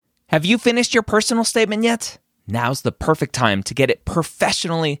Have you finished your personal statement yet? Now's the perfect time to get it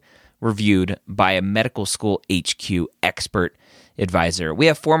professionally reviewed by a medical school HQ expert advisor. We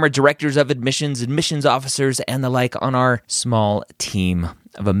have former directors of admissions, admissions officers, and the like on our small team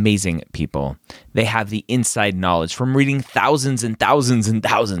of amazing people. They have the inside knowledge from reading thousands and thousands and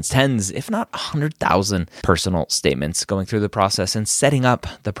thousands, tens, if not 100,000 personal statements, going through the process and setting up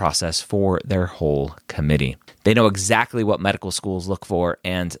the process for their whole committee. They know exactly what medical schools look for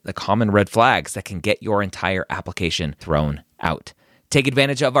and the common red flags that can get your entire application thrown out. Take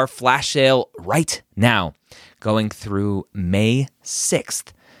advantage of our flash sale right now, going through May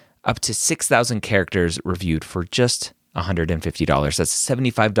 6th, up to 6,000 characters reviewed for just $150. That's a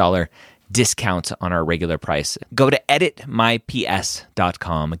 $75 discount on our regular price. Go to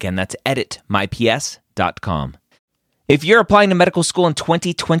editmyps.com. Again, that's editmyps.com. If you're applying to medical school in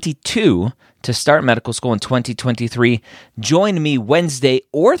 2022 to start medical school in 2023, join me Wednesday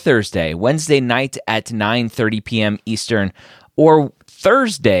or Thursday, Wednesday night at 9:30 p.m. Eastern, or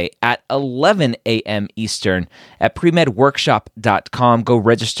Thursday at 11 a.m. Eastern at premedworkshop.com. Go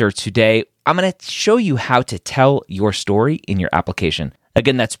register today. I'm going to show you how to tell your story in your application.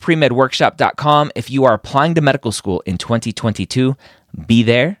 Again, that's premedworkshop.com. If you are applying to medical school in 2022, be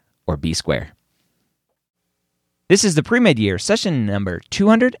there or be square. This is the Pre-Med Year, session number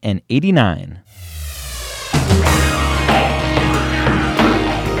 289.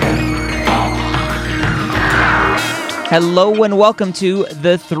 Hello and welcome to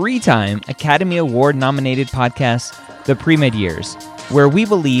the 3-time Academy Award-nominated podcast, The Pre-Med Years, where we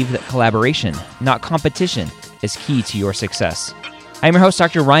believe that collaboration, not competition, is key to your success. I'm your host,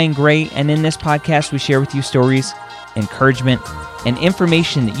 Dr. Ryan Gray, and in this podcast, we share with you stories, encouragement, and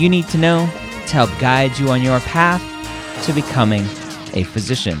information that you need to know to help guide you on your path to becoming a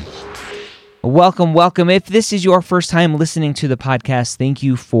physician. Welcome, welcome. If this is your first time listening to the podcast, thank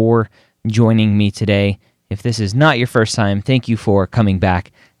you for joining me today. If this is not your first time, thank you for coming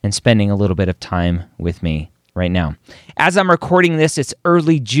back and spending a little bit of time with me right now. As I'm recording this, it's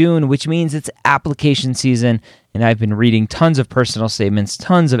early June, which means it's application season, and I've been reading tons of personal statements,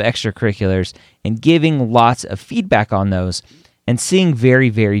 tons of extracurriculars, and giving lots of feedback on those, and seeing very,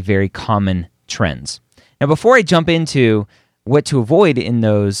 very, very common trends. Now, before I jump into what to avoid in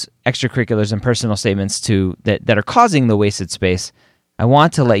those extracurriculars and personal statements that are causing the wasted space, I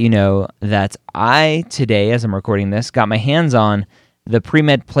want to let you know that I, today, as I'm recording this, got my hands on the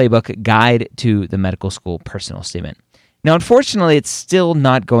Pre-Med Playbook Guide to the Medical School Personal Statement. Now, unfortunately, it's still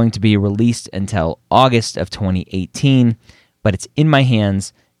not going to be released until August of 2018, but it's in my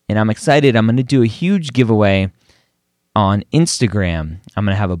hands, and I'm excited. I'm going to do a huge giveaway on Instagram. I'm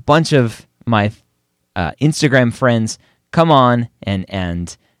going to have a bunch of my Instagram friends come on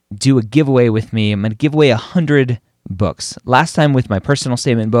and do a giveaway with me. I'm going to give away 100 books. Last time with my personal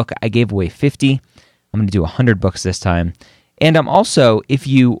statement book, I gave away 50. I'm going to do 100 books this time. And I'm also, if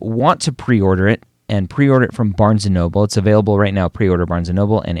you want to pre-order it, and pre-order it from Barnes & Noble, it's available right now, pre-order Barnes &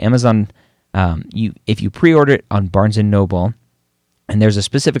 Noble and Amazon. If you pre-order it on Barnes & Noble, and there's a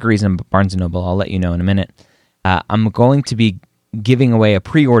specific reason Barnes & Noble, I'll let you know in a minute, I'm going to be giving away a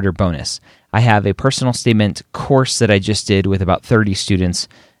pre-order bonus. I have a personal statement course that I just did with about 30 students,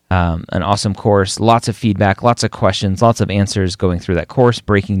 an awesome course, lots of feedback, lots of questions, lots of answers going through that course,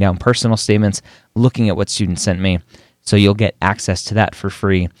 breaking down personal statements, looking at what students sent me. So you'll get access to that for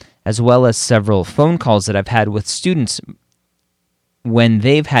free, as well as several phone calls that I've had with students when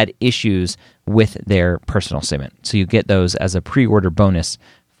they've had issues with their personal statement. So you get those as a pre-order bonus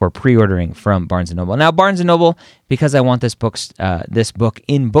for pre-ordering from Barnes & Noble. Now, Barnes & Noble, because I want this book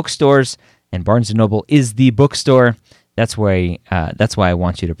in bookstores, and Barnes & Noble is the bookstore, that's why I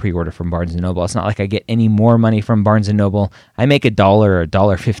want you to pre-order from Barnes & Noble. It's not like I get any more money from Barnes & Noble. I make $1 or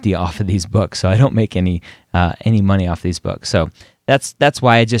 $1.50 off of these books, so I don't make any money off these books. So that's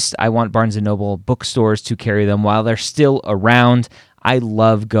why I want Barnes & Noble bookstores to carry them while they're still around. I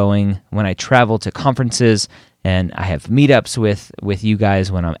love going when I travel to conferences, and I have meetups with you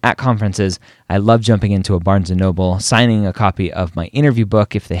guys when I'm at conferences. I love jumping into a Barnes & Noble, signing a copy of my interview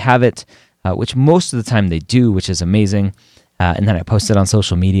book if they have it, which most of the time they do, which is amazing. And then I post it on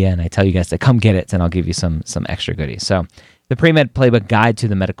social media, and I tell you guys to come get it, and I'll give you some extra goodies. So the Pre-Med Playbook Guide to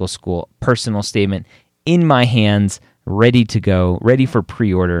the Medical School Personal Statement in my hands, ready to go, ready for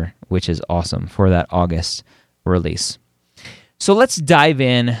pre-order, which is awesome for that August release. So let's dive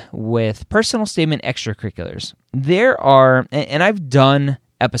in with personal statement extracurriculars. There are, and I've done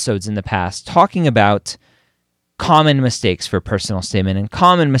episodes in the past talking about common mistakes for personal statement and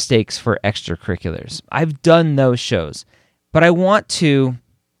common mistakes for extracurriculars. I've done those shows, but I want to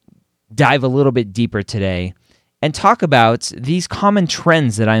dive a little bit deeper today and talk about these common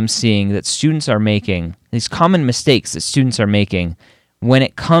trends that I'm seeing that students are making, these common mistakes that students are making when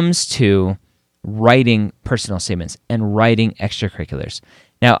it comes to writing personal statements and writing extracurriculars.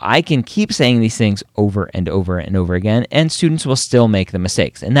 Now, I can keep saying these things over and over and over again, and students will still make the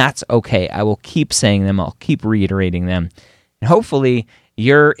mistakes, and that's okay. I will keep saying them. I'll keep reiterating them. And hopefully,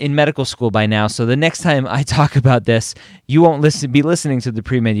 you're in medical school by now, so the next time I talk about this, you won't be listening to the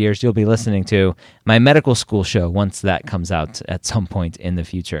pre-med years. You'll be listening to my medical school show once that comes out at some point in the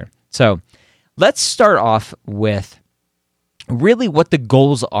future. So let's start off with really what the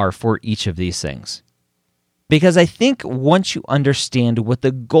goals are for each of these things. Because I think once you understand what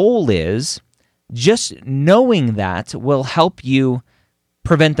the goal is, just knowing that will help you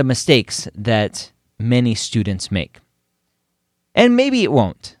prevent the mistakes that many students make. And maybe it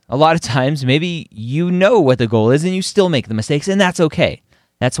won't. A lot of times, maybe you know what the goal is and you still make the mistakes, and that's okay.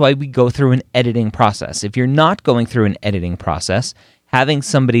 That's why we go through an editing process. If you're not going through an editing process, having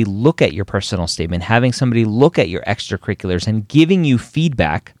somebody look at your personal statement, having somebody look at your extracurriculars and giving you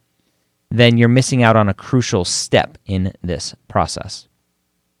feedback, then you're missing out on a crucial step in this process.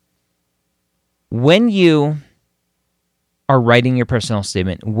 When you are writing your personal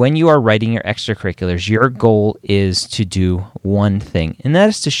statement, when you are writing your extracurriculars, your goal is to do one thing, and that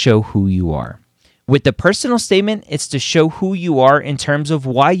is to show who you are. With the personal statement, it's to show who you are in terms of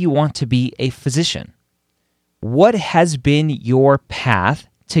why you want to be a physician. What has been your path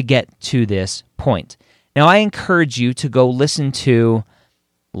to get to this point? Now, I encourage you to go listen to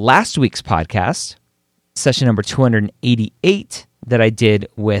last week's podcast, session number 288, that I did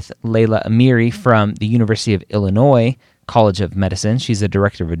with Layla Amiri from the University of Illinois College of Medicine. She's the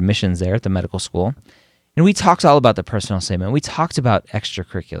director of admissions there at the medical school. And we talked all about the personal statement. We talked about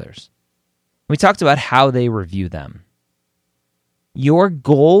extracurriculars. We talked about how they review them. Your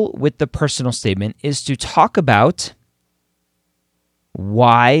goal with the personal statement is to talk about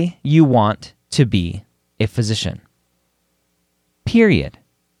why you want to be a physician. Period.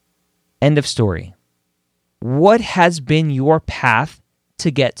 End of story. What has been your path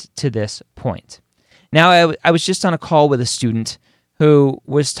to get to this point? Now, I was just on a call with a student who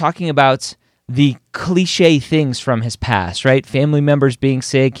was talking about the cliche things from his past, right? Family members being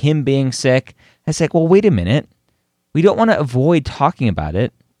sick, him being sick. I said, well, wait a minute. We don't want to avoid talking about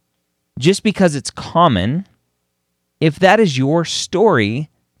it just because it's common. If that is your story,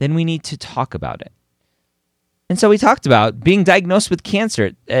 then we need to talk about it. And so we talked about being diagnosed with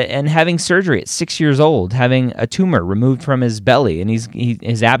cancer and having surgery at 6 years old, having a tumor removed from his belly and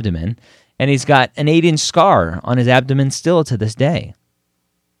his abdomen, and he's got an 8-inch scar on his abdomen still to this day.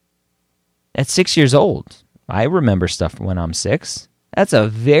 At 6 years old, I remember stuff when I'm 6. That's a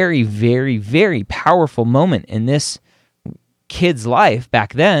very, very, very powerful moment in this kid's life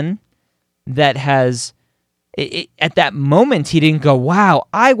back then that has... at that moment, he didn't go, wow,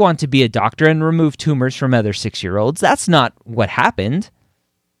 I want to be a doctor and remove tumors from other 6-year-olds. That's not what happened.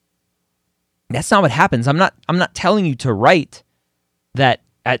 That's not what happens. I'm not telling you to write that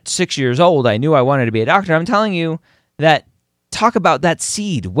at 6 years old, I knew I wanted to be a doctor. I'm telling you that talk about that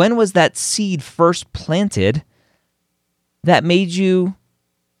seed. When was that seed first planted that made you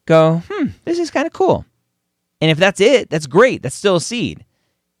go, this is kind of cool? And if that's it, that's great. That's still a seed.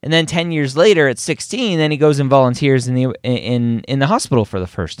 And then 10 years later, at 16, then he goes and volunteers in the hospital for the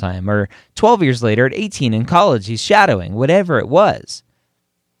first time. Or 12 years later, at 18, in college, he's shadowing, whatever it was.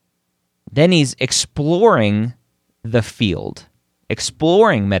 Then he's exploring the field,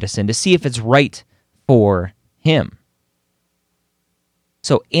 exploring medicine to see if it's right for him.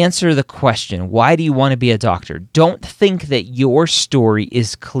 So answer the question, why do you want to be a doctor? Don't think that your story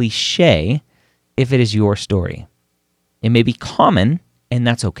is cliche if it is your story. It may be common, and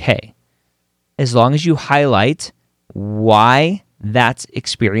that's okay. As long as you highlight why that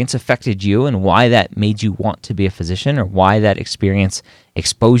experience affected you and why that made you want to be a physician or why that experience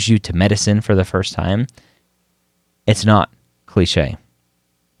exposed you to medicine for the first time, it's not cliche.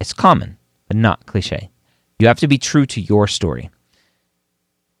 It's common, but not cliche. You have to be true to your story.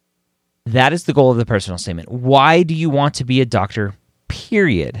 That is the goal of the personal statement. Why do you want to be a doctor?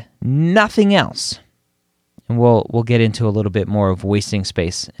 Period. Nothing else. And we'll get into a little bit more of wasting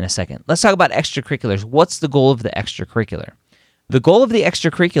space in a second. Let's talk about extracurriculars. What's the goal of the extracurricular? The goal of the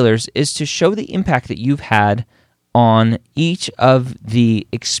extracurriculars is to show the impact that you've had on each of the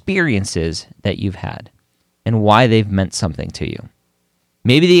experiences that you've had and why they've meant something to you.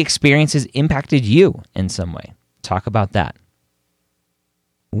 Maybe the experiences impacted you in some way. Talk about that.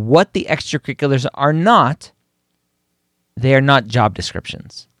 What the extracurriculars are not, they are not job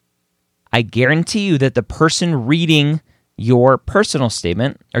descriptions. I guarantee you that the person reading your personal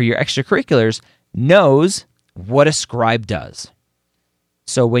statement or your extracurriculars knows what a scribe does.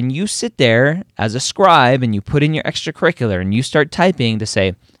 So when you sit there as a scribe and you put in your extracurricular and you start typing to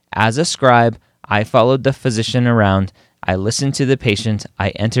say, as a scribe, I followed the physician around, I listened to the patient, I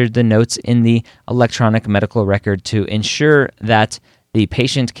entered the notes in the electronic medical record to ensure that the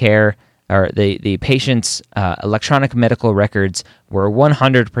patient care or the patient's electronic medical records were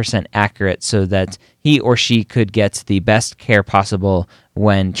 100% accurate so that he or she could get the best care possible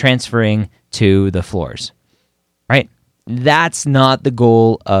when transferring to the floors, right? That's not the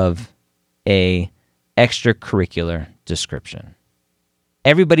goal of a extracurricular description.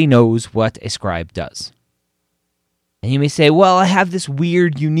 Everybody knows what a scribe does. And you may say, well, I have this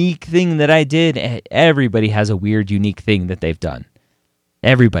weird, unique thing that I did. Everybody has a weird, unique thing that they've done.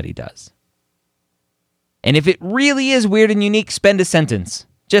 Everybody does. And if it really is weird and unique, spend a sentence.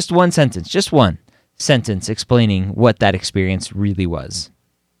 Just one sentence. Just one sentence explaining what that experience really was.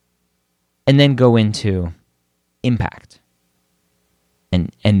 And then go into impact.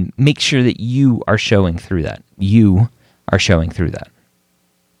 And make sure that you are showing through that. You are showing through that.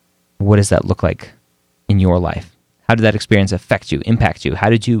 What does that look like in your life? How did that experience affect you, impact you? How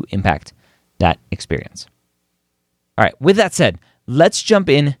did you impact that experience? All right, with that said, let's jump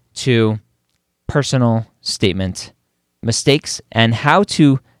into personal statement mistakes and how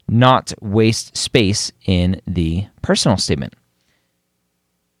to not waste space in the personal statement.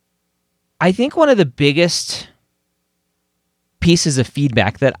 I think one of the biggest pieces of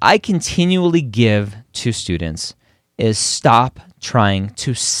feedback that I continually give to students is stop trying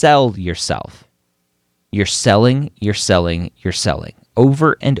to sell yourself. You're selling, you're selling, you're selling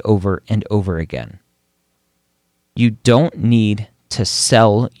over and over and over again. You don't need to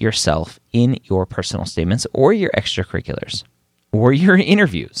sell yourself in your personal statements or your extracurriculars or your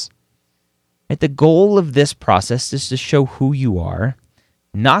interviews. Right? The goal of this process is to show who you are,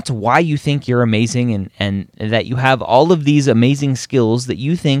 not why you think you're amazing and that you have all of these amazing skills that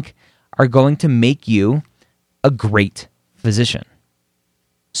you think are going to make you a great physician.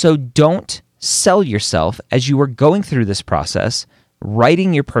 So don't sell yourself as you are going through this process,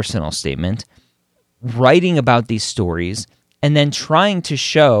 writing your personal statement, writing about these stories, and then trying to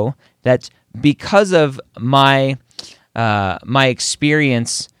show that because of my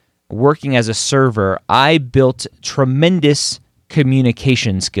experience working as a server, I built tremendous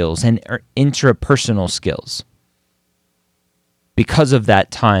communication skills and intrapersonal skills because of that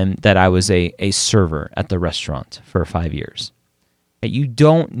time that I was a server at the restaurant for 5 years. You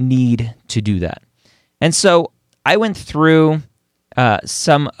don't need to do that. And so I went through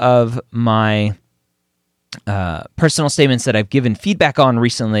some of my personal statements that I've given feedback on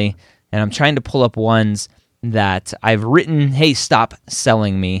recently, and I'm trying to pull up ones that I've written, hey, stop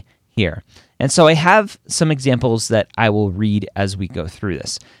selling me here. And so I have some examples that I will read as we go through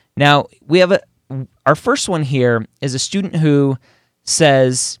this. Now, we have our first one here is a student who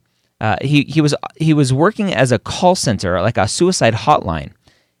says he was working as a call center, like a suicide hotline,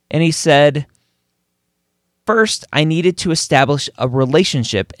 and he said, first, I needed to establish a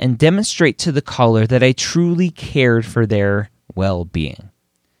relationship and demonstrate to the caller that I truly cared for their well-being.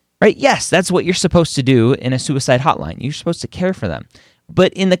 Right? Yes, that's what you're supposed to do in a suicide hotline. You're supposed to care for them.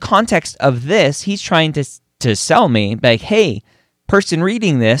 But in the context of this, he's trying to sell me, like, hey, person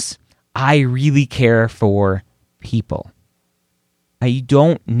reading this, I really care for people. You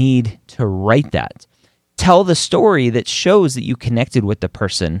don't need to write that. Tell the story that shows that you connected with the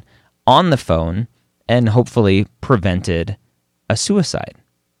person on the phone and hopefully prevented a suicide.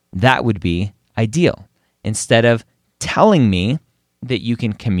 That would be ideal. Instead of telling me that you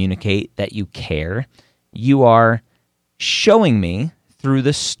can communicate, that you care, you are showing me through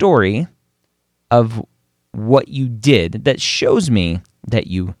the story of what you did that shows me that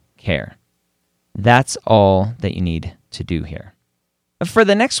you care. That's all that you need to do here. For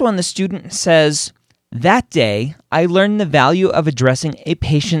the next one, the student says, that day, I learned the value of addressing a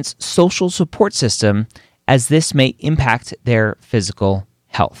patient's social support system as this may impact their physical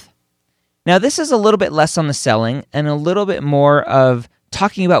health. Now, this is a little bit less on the selling and a little bit more of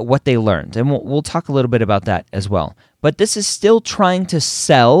talking about what they learned, and we'll talk a little bit about that as well. But this is still trying to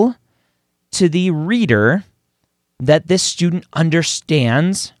sell to the reader that this student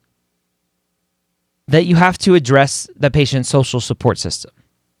understands that you have to address the patient's social support system.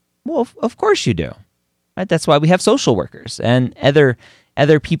 Well, of course you do. Right? That's why we have social workers and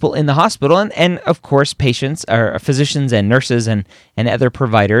other people in the hospital, and of course patients or physicians and nurses and other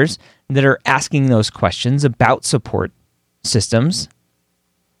providers that are asking those questions about support systems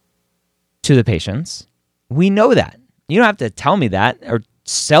to the patients. We know that. You don't have to tell me that or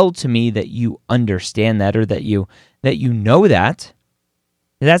sell to me that you understand that or that you know that.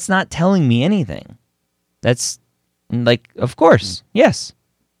 That's not telling me anything. That's like, of course, yes.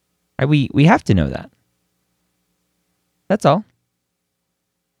 We have to know that. That's all.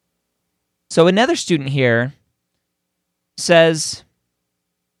 So another student here says,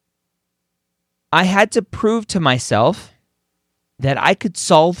 I had to prove to myself that I could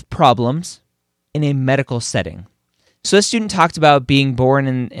solve problems in a medical setting. So this student talked about being born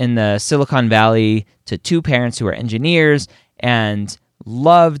in the Silicon Valley to two parents who are engineers and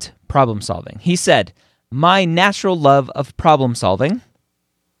loved problem solving. He said, my natural love of problem solving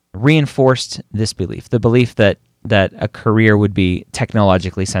reinforced this belief, the belief that a career would be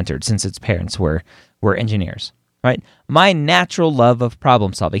technologically centered since its parents were engineers, right? My natural love of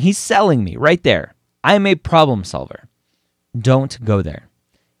problem solving. He's selling me right there. I'm a problem solver. Don't go there.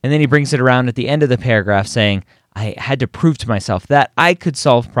 And then he brings it around at the end of the paragraph saying, I had to prove to myself that I could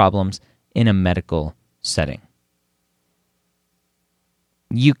solve problems in a medical setting.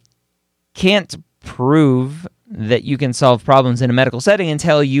 You can't prove that you can solve problems in a medical setting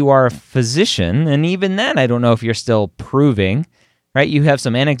until you are a physician. And even then, I don't know if you're still proving, right? You have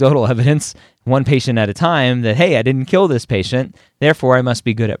some anecdotal evidence, one patient at a time, that, hey, I didn't kill this patient, therefore I must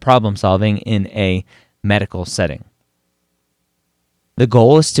be good at problem solving in a medical setting. The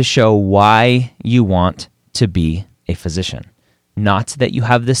goal is to show why you want to be a physician, not that you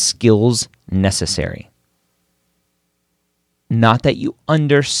have the skills necessary, not that you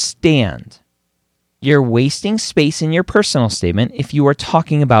understand. You're wasting space in your personal statement if you are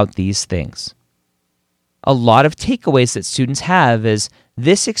talking about these things. A lot of takeaways that students have is,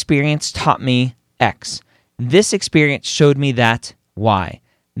 this experience taught me X. This experience showed me that Y.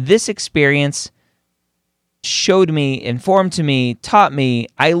 This experience showed me, informed to me, taught me,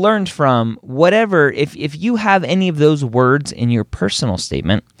 I learned from, whatever. If you have any of those words in your personal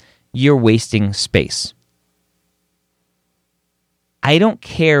statement, you're wasting space. I don't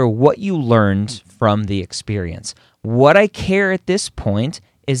care what you learned from the experience. What I care at this point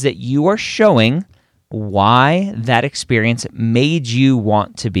is that you are showing why that experience made you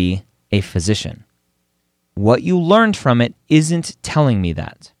want to be a physician. What you learned from it isn't telling me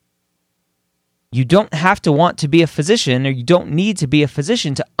that. You don't have to want to be a physician, or you don't need to be a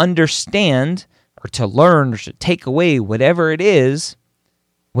physician to understand or to learn or to take away whatever it is,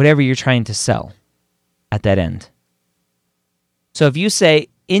 whatever you're trying to sell at that end. So if you say,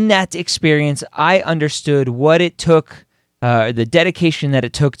 in that experience, I understood what it took, the dedication that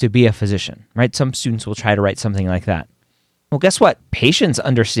it took to be a physician, right? Some students will try to write something like that. Well, guess what? Patients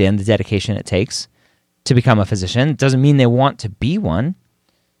understand the dedication it takes to become a physician. It doesn't mean they want to be one.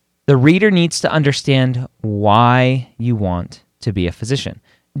 The reader needs to understand why you want to be a physician.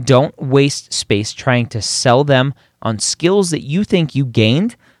 Don't waste space trying to sell them on skills that you think you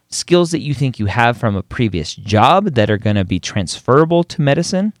gained, skills that you think you have from a previous job that are going to be transferable to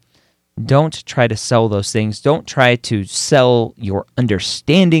medicine. Don't try to sell those things. Don't try to sell your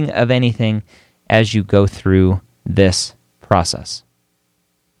understanding of anything as you go through this process.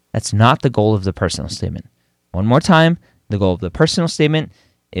 That's not the goal of the personal statement. One more time, the goal of the personal statement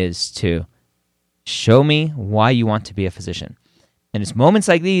is to show me why you want to be a physician. And it's moments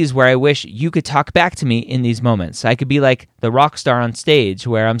like these where I wish you could talk back to me in these moments. I could be like the rock star on stage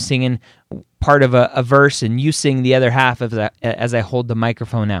where I'm singing part of a verse and you sing the other half as I hold the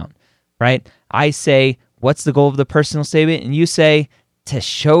microphone out, right? I say, what's the goal of the personal statement? And you say, to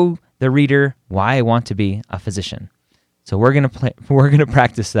show the reader why I want to be a physician. So we're gonna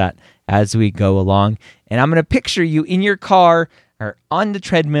practice that as we go along. And I'm going to picture you in your car or on the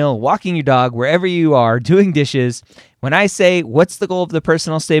treadmill, walking your dog, wherever you are, doing dishes. When I say, what's the goal of the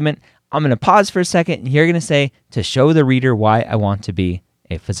personal statement, I'm going to pause for a second, and you're going to say, to show the reader why I want to be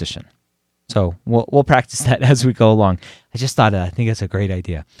a physician. So we'll practice that as we go along. I just thought I think it's a great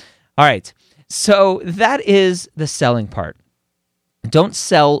idea. All right, so that is the selling part. Don't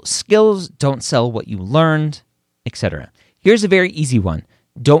sell skills, don't sell what you learned, etc. Here's a very easy one.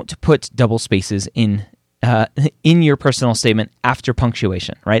 Don't put double spaces in your personal statement after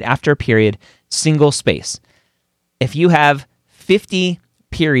punctuation, right? After a period, single space. If you have 50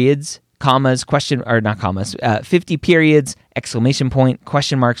 periods, commas, 50 periods, exclamation point,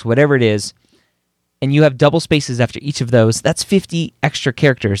 question marks, whatever it is, and you have double spaces after each of those, that's 50 extra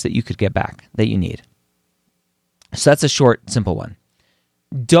characters that you could get back that you need. So that's a short, simple one.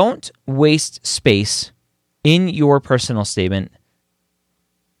 Don't waste space in your personal statement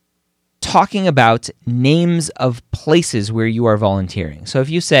talking about names of places where you are volunteering. So if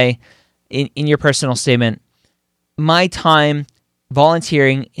you say in your personal statement, my time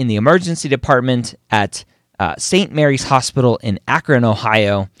volunteering in the emergency department at St. Mary's Hospital in Akron,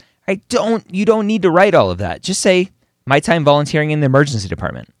 Ohio, you don't need to write all of that. Just say, my time volunteering in the emergency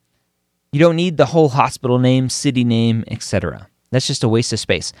department. You don't need the whole hospital name, city name, etc. That's just a waste of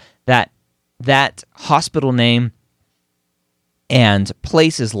space. That hospital name and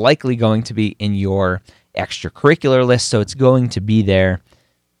place is likely going to be in your extracurricular list, so it's going to be there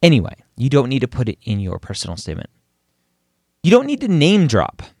anyway. You don't need to put it in your personal statement. You don't need to name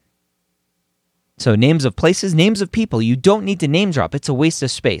drop. So names of places, names of people, you don't need to name drop. It's a waste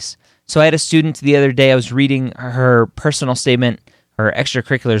of space. So I had a student the other day, I was reading her personal statement, her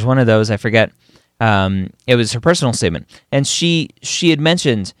extracurriculars, one of those, I forget. It was her personal statement. And she had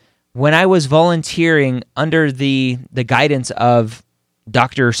mentioned, when I was volunteering under the guidance of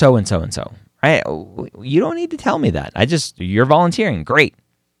Dr. So-and-so and so, right? You don't need to tell me that. You're volunteering. Great.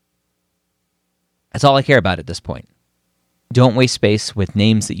 That's all I care about at this point. Don't waste space with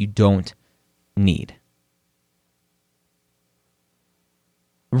names that you don't need.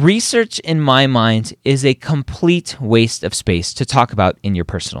 Research, in my mind, is a complete waste of space to talk about in your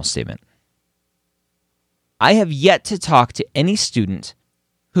personal statement. I have yet to talk to any student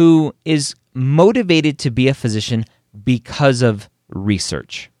who is motivated to be a physician because of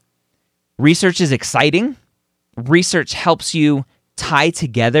research. Research is exciting. Research helps you tie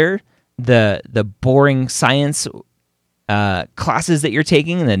together the boring science classes that you're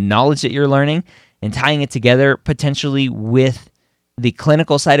taking and the knowledge that you're learning, and tying it together potentially with the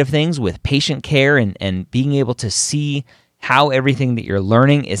clinical side of things, with patient care and being able to see how everything that you're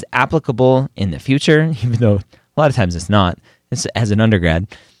learning is applicable in the future, even though a lot of times it's not. As an undergrad,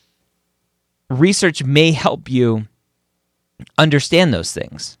 research may help you understand those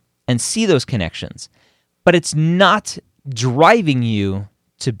things and see those connections, but it's not driving you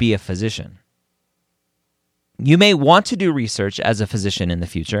to be a physician. You may want to do research as a physician in the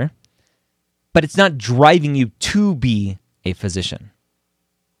future, but it's not driving you to be a physician.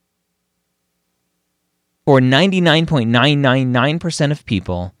 For 99.999% of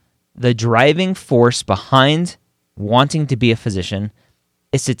people, the driving force behind wanting to be a physician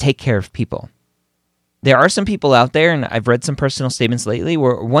is to take care of people. There are some people out there, and I've read some personal statements lately,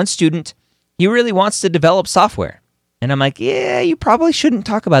 where one student, he really wants to develop software. And I'm like, yeah, you probably shouldn't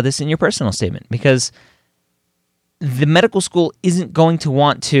talk about this in your personal statement, because the medical school isn't going to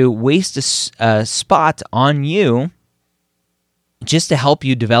want to waste a spot on you just to help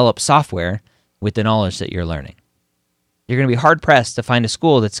you develop software with the knowledge that you're learning. You're going to be hard-pressed to find a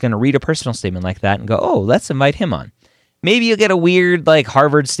school that's going to read a personal statement like that and go, oh, let's invite him on. Maybe you'll get a weird, like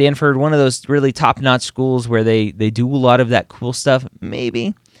Harvard, Stanford, one of those really top-notch schools where they do a lot of that cool stuff.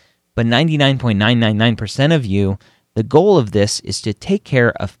 Maybe. But 99.999% of you, the goal of this is to take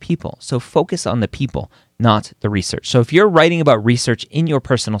care of people. So focus on the people, not the research. So if you're writing about research in your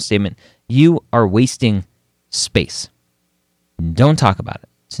personal statement, you are wasting space. Don't talk about it.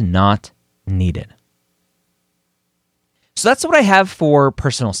 It's not needed. So that's what I have for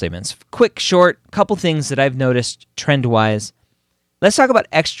personal statements. Quick, short, couple things that I've noticed trend-wise. Let's talk about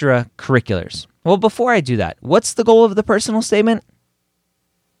extracurriculars. Well, before I do that, what's the goal of the personal statement?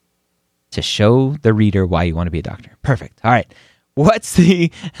 To show the reader why you want to be a doctor. Perfect. All right.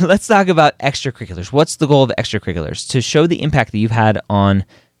 Let's talk about extracurriculars. What's the goal of extracurriculars? To show the impact that you've had on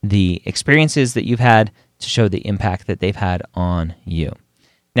the experiences that you've had, to show the impact that they've had on you.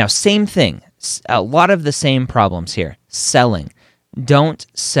 Now, same thing. A lot of the same problems here. Selling. Don't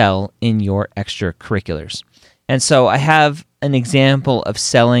sell in your extracurriculars. And so I have an example of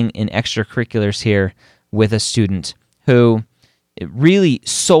selling in extracurriculars here with a student who really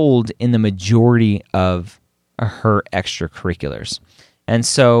sold in the majority of her extracurriculars. And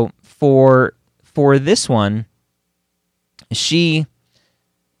so for this one, she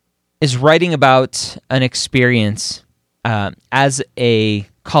is writing about an experience as a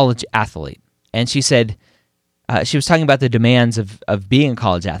college athlete. And she said, she was talking about the demands of being a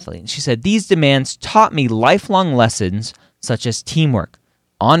college athlete. And she said, these demands taught me lifelong lessons such as teamwork,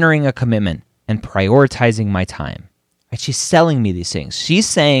 honoring a commitment, and prioritizing my time. Right? She's selling me these things. She's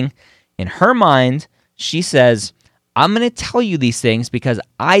saying, in her mind, she says, I'm going to tell you these things because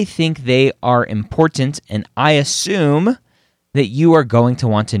I think they are important, and I assume that you are going to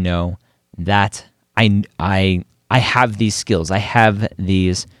want to know that I have these skills. I have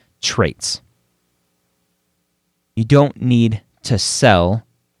these traits. You don't need to sell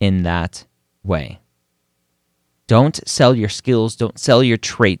in that way. Don't sell your skills. Don't sell your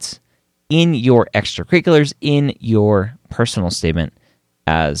traits in your extracurriculars, in your personal statement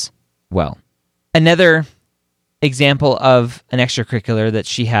as well. Another example of an extracurricular that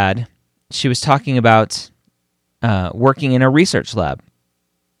she had, she was talking about working in a research lab.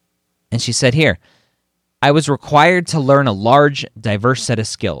 And she said here, I was required to learn a large, diverse set of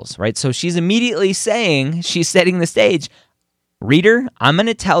skills, right? So she's immediately saying, she's setting the stage, reader, I'm going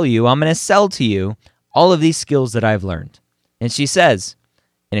to sell to you all of these skills that I've learned. And she says,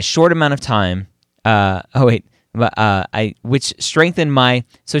 in a short amount of time, which strengthened my,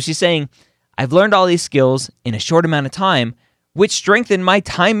 so she's saying, I've learned all these skills in a short amount of time, which strengthened my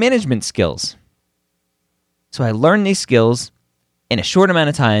time management skills. So I learned these skills in a short amount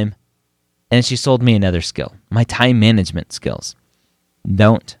of time, and she sold me another skill, my time management skills.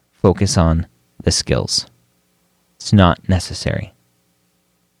 Don't focus on the skills. It's not necessary.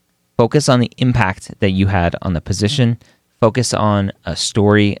 Focus on the impact that you had on the position. Focus on a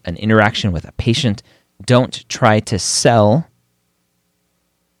story, an interaction with a patient. Don't try to sell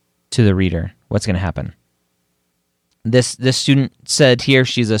to the reader what's going to happen. This student said here,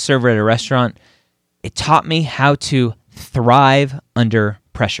 she's a server at a restaurant. It taught me how to thrive under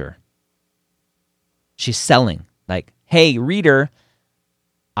pressure. She's selling. Like, hey, reader,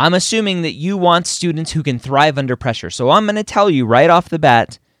 I'm assuming that you want students who can thrive under pressure. So I'm going to tell you right off the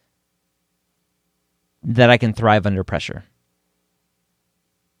bat that I can thrive under pressure.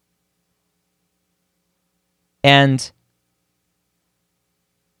 And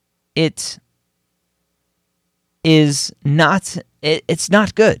it is not, it's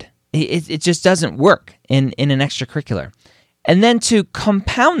not good. It just doesn't work in an extracurricular. And then to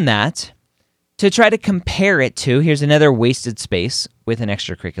compound that, to try to compare it to, here's another wasted space with an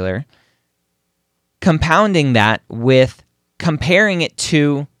extracurricular, compounding that with comparing it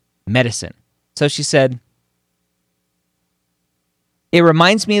to medicine. So she said, it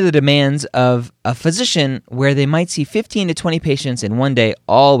reminds me of the demands of a physician where they might see 15 to 20 patients in one day,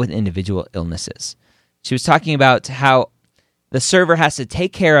 all with individual illnesses. She was talking about how the server has to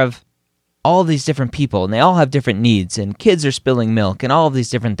take care of all these different people, and they all have different needs, and kids are spilling milk, and all of these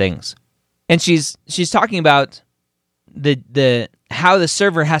different things. And she's talking about the how the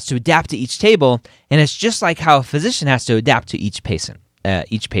server has to adapt to each table, and it's just like how a physician has to adapt to each patient.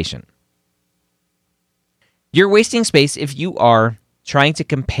 You're wasting space if you are trying to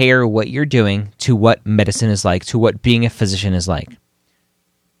compare what you're doing to what medicine is like, to what being a physician is like.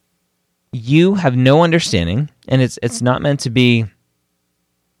 You have no understanding, and it's not meant to be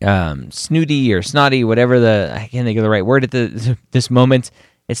snooty or snotty, whatever I can't think of the right word at this moment.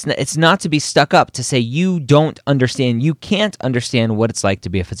 It's not to be stuck up to say you don't understand, you can't understand what it's like to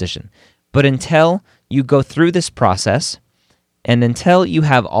be a physician. But until you go through this process, and until you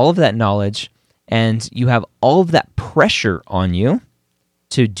have all of that knowledge, and you have all of that pressure on you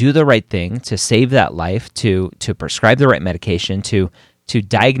to do the right thing, to save that life, to prescribe the right medication, to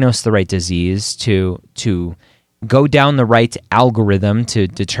diagnose the right disease, to go down the right algorithm to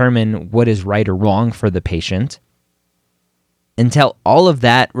determine what is right or wrong for the patient, until all of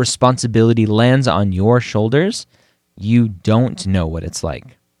that responsibility lands on your shoulders, you don't know what it's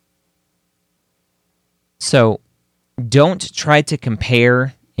like. So don't try to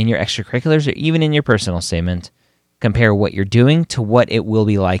compare in your extracurriculars or even in your personal statement, compare what you're doing to what it will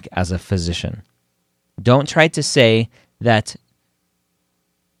be like as a physician. Don't try to say that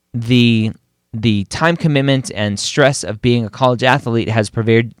the time commitment and stress of being a college athlete has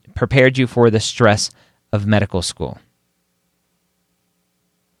prepared you for the stress of medical school.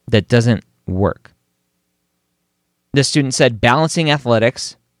 That doesn't work. The student said, balancing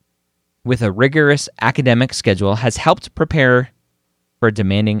athletics with a rigorous academic schedule has helped prepare for a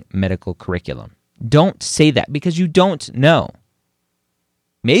demanding medical curriculum. Don't say that because you don't know.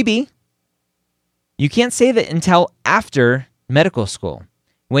 Maybe. You can't say that until after medical school,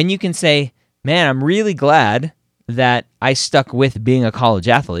 when you can say, man, I'm really glad that I stuck with being a college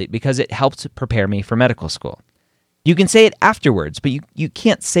athlete because it helped prepare me for medical school. You can say it afterwards, but you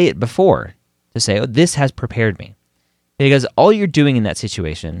can't say it before to say, oh, this has prepared me. Because all you're doing in that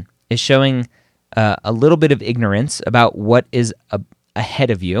situation is showing a little bit of ignorance about what is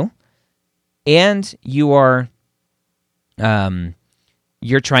ahead of you, and you are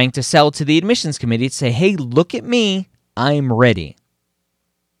you're trying to sell to the admissions committee to say, hey, look at me, I'm ready.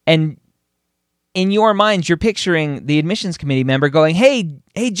 And in your mind, you're picturing the admissions committee member going, hey,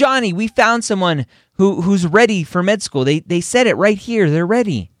 Johnny, we found someone who's ready for med school. They said it right here. They're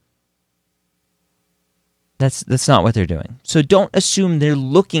ready. That's not what they're doing. So don't assume they're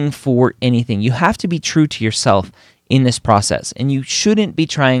looking for anything. You have to be true to yourself in this process. And you shouldn't be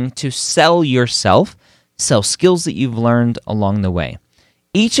trying to sell yourself, sell skills that you've learned along the way.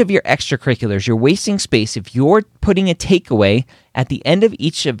 Each of your extracurriculars, you're wasting space if you're putting a takeaway at the end of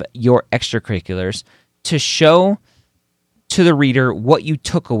each of your extracurriculars to show to the reader what you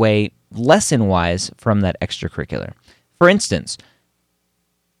took away lesson-wise from that extracurricular. For instance,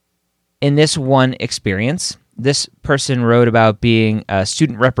 in this one experience, this person wrote about being a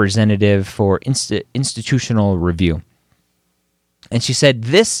student representative for institutional review. And she said,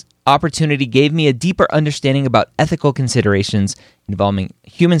 this opportunity gave me a deeper understanding about ethical considerations involving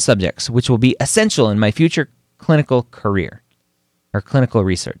human subjects, which will be essential in my future clinical career or clinical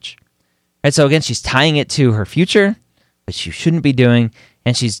research. Right, so again, she's tying it to her future, which she shouldn't be doing,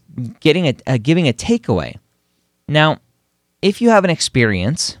 and she's giving a takeaway. Now, if you have an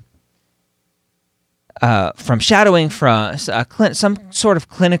experience from shadowing, from some sort of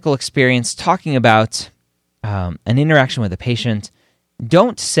clinical experience talking about an interaction with a patient,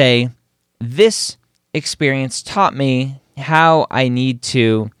 don't say, this experience taught me how I need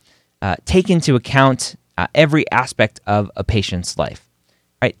to take into account every aspect of a patient's life.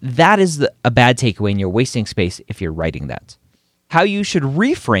 Right? That is a bad takeaway, and you're wasting space if you're writing that. How you should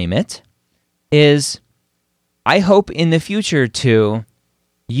reframe it is, I hope in the future to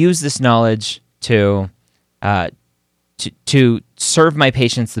use this knowledge to serve my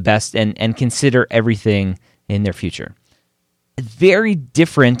patients the best and consider everything in their future. A very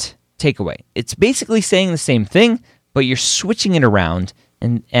different takeaway. It's basically saying the same thing, but you're switching it around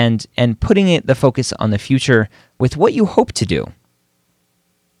and putting the focus on the future with what you hope to do.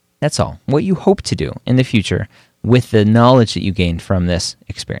 That's all. What you hope to do in the future with the knowledge that you gained from this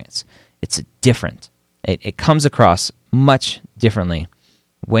experience. It's different. It comes across much differently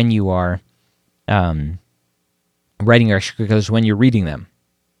when you are writing your extracurriculars, when you're reading them.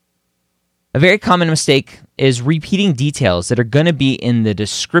 A very common mistake is repeating details that are going to be in the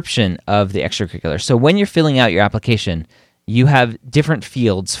description of the extracurricular. So when you're filling out your application, you have different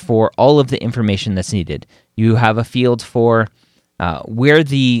fields for all of the information that's needed. You have a field for where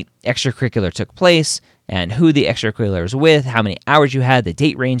the extracurricular took place and who the extracurricular was with, how many hours you had, the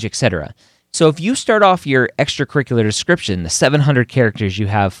date range, etc. So if you start off your extracurricular description, the 700 characters you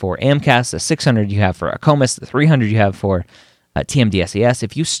have for AMCAS, the 600 you have for ACOMAS, the 300 you have for TMDSES,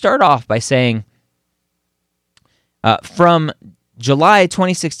 if you start off by saying, from July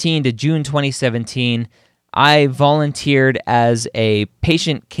 2016 to June 2017, I volunteered as a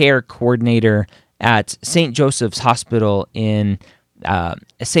patient care coordinator at St. Joseph's Hospital in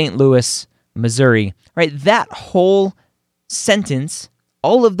St. Louis, Missouri, right? That whole sentence,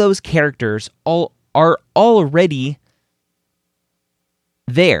 all of those characters are already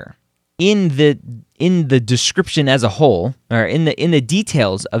there in the description as a whole, or in the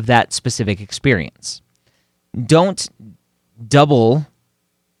details of that specific experience. Don't double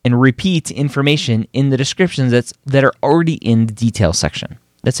and repeat information in the descriptions that are already in the detail section.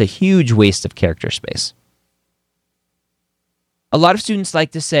 That's a huge waste of character space. A lot of students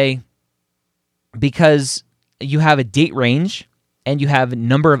like to say, because you have a date range and you have a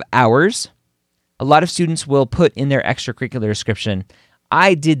number of hours, a lot of students will put in their extracurricular description,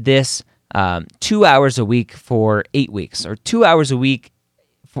 I did this 2 hours a week for 8 weeks, or 2 hours a week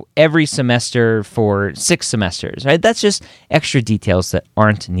for every semester for 6 semesters, right? That's just extra details that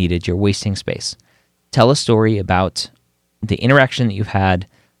aren't needed. You're wasting space. Tell a story about the interaction that you've had,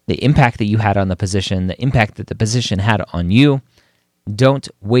 the impact that you had on the position, the impact that the position had on you. Don't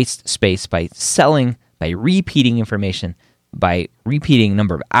waste space by repeating information, by repeating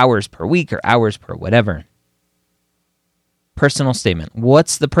number of hours per week or hours per whatever. Personal statement.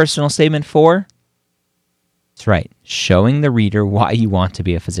 What's the personal statement for? That's right. Showing the reader why you want to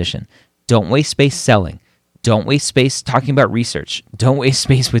be a physician. Don't waste space selling. Don't waste space talking about research. Don't waste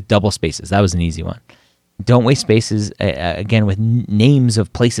space with double spaces. That was an easy one. Don't waste spaces, again, with names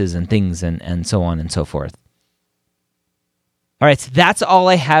of places and things and so on and so forth. All right, so that's all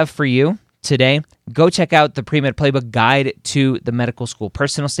I have for you today. Go check out the Pre-Med Playbook Guide to the Medical School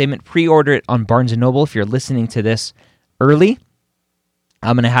Personal Statement. Pre-order it on Barnes & Noble if you're listening to this early.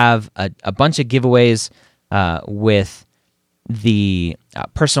 I'm going to have a bunch of giveaways with the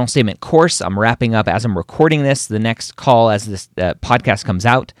Personal Statement course. I'm wrapping up as I'm recording this. The next call as this podcast comes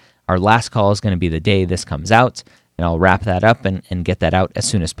out, our last call is going to be the day this comes out, and I'll wrap that up and get that out as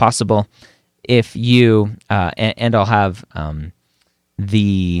soon as possible. If you, and I'll have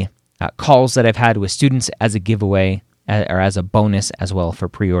the calls that I've had with students as a giveaway or as a bonus as well for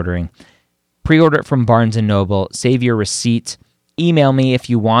pre-ordering. Pre-order it from Barnes & Noble. Save your receipt. Email me if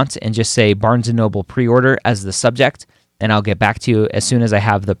you want and just say Barnes & Noble pre-order as the subject, and I'll get back to you as soon as I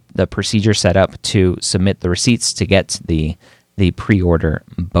have the procedure set up to submit the receipts to get the pre-order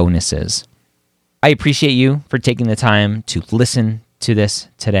bonuses. I appreciate you for taking the time to listen to this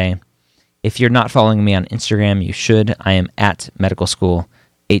today. If you're not following me on Instagram, you should. I am at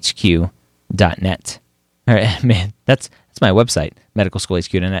medicalschoolhq.net. All right, man, that's my website,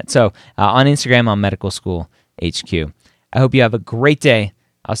 medicalschoolhq.net. So on Instagram, I'm medicalschoolhq. I hope you have a great day.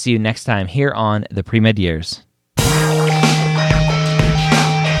 I'll see you next time here on the Pre-Med Years.